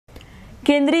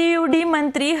केंद्रीय UD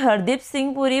मंत्री हरदीप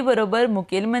सिंग पुरी बरोबर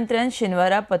मुखेलमंत्र्यान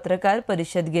शेनवारा पत्रकार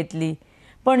परिषद घेतली।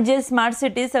 पणजे स्मार्ट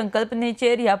सिटी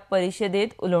संकल्पनेचेर ह्या परिषदेत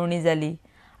उलोवणी जाली।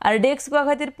 RDX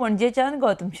खातीर पणजेच्यान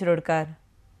Gautam Shirodkar.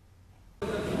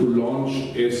 To launch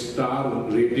a star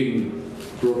rating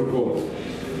protocol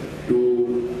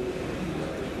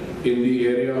in the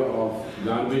area of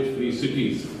garbage-free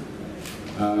cities.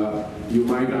 You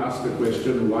might ask the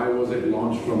question, why was it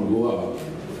launched from Goa?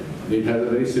 It has a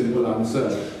very simple answer,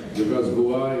 because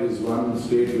Goa is one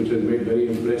state which has made very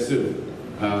impressive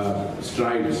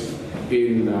strides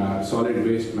in solid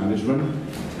waste management,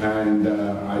 and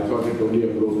I thought it only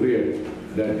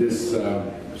appropriate that this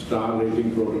star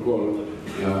rating protocol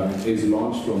is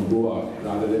launched from Goa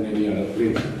rather than any other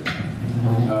place.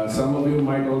 Some of you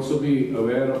might also be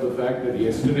aware of the fact that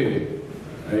yesterday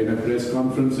in a press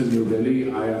conference in New Delhi,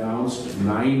 I announced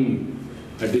 9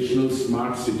 additional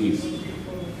smart cities.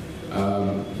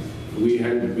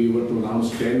 We were to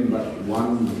announce 10, but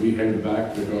one we held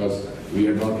back because we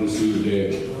had not received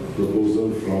a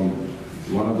proposal from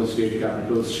one of the state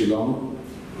capitals, Shillong,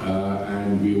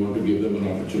 and we want to give them an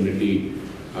opportunity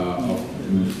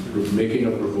of making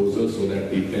a proposal so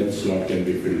that the 10th slot can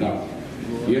be filled up.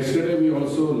 Yesterday we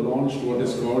also launched what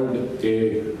is called a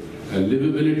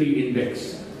livability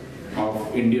index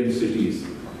of Indian cities,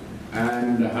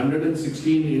 and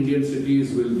 116 Indian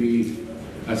cities will be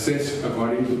assessed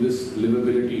according to this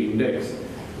livability index,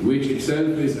 which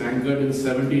itself is anchored in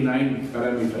 79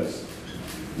 parameters.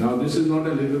 Now, this is not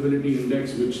a livability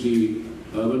index which the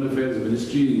Urban Affairs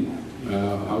Ministry,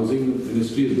 Housing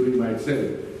Ministry is doing by itself.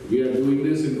 We are doing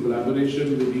this in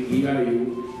collaboration with the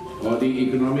EIU, or the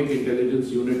Economic Intelligence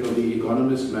Unit of the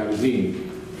Economist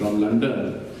magazine from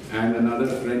London, and another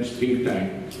French think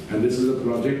tank. And this is a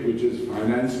project which is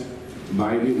financed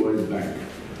by the World Bank.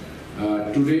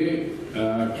 Today,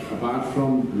 apart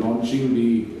from launching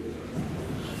the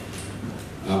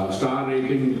star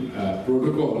rating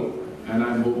protocol, and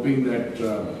I'm hoping that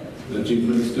the Chief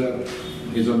Minister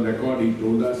is on record, he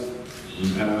told us,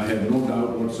 and I have no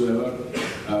doubt whatsoever,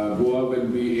 Goa will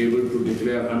be able to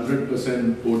declare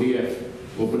 100% ODF,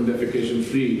 open defecation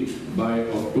free, by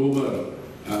October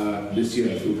this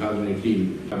year,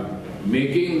 2018.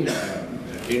 Making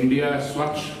India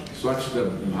Swachh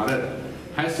Bharat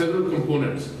has several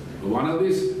components. One of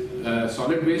these,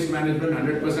 solid waste management,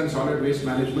 100% solid waste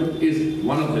management is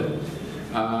one of them.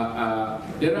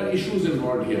 There are issues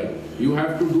involved here. You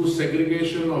have to do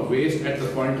segregation of waste at the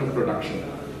point of production.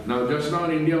 Now, just now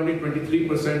in India, only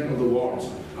 23% of the wards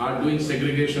are doing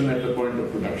segregation at the point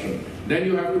of production. Then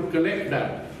you have to collect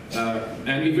that.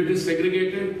 And if it is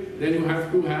segregated, then you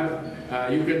have to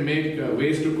have, you can make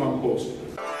waste to compost.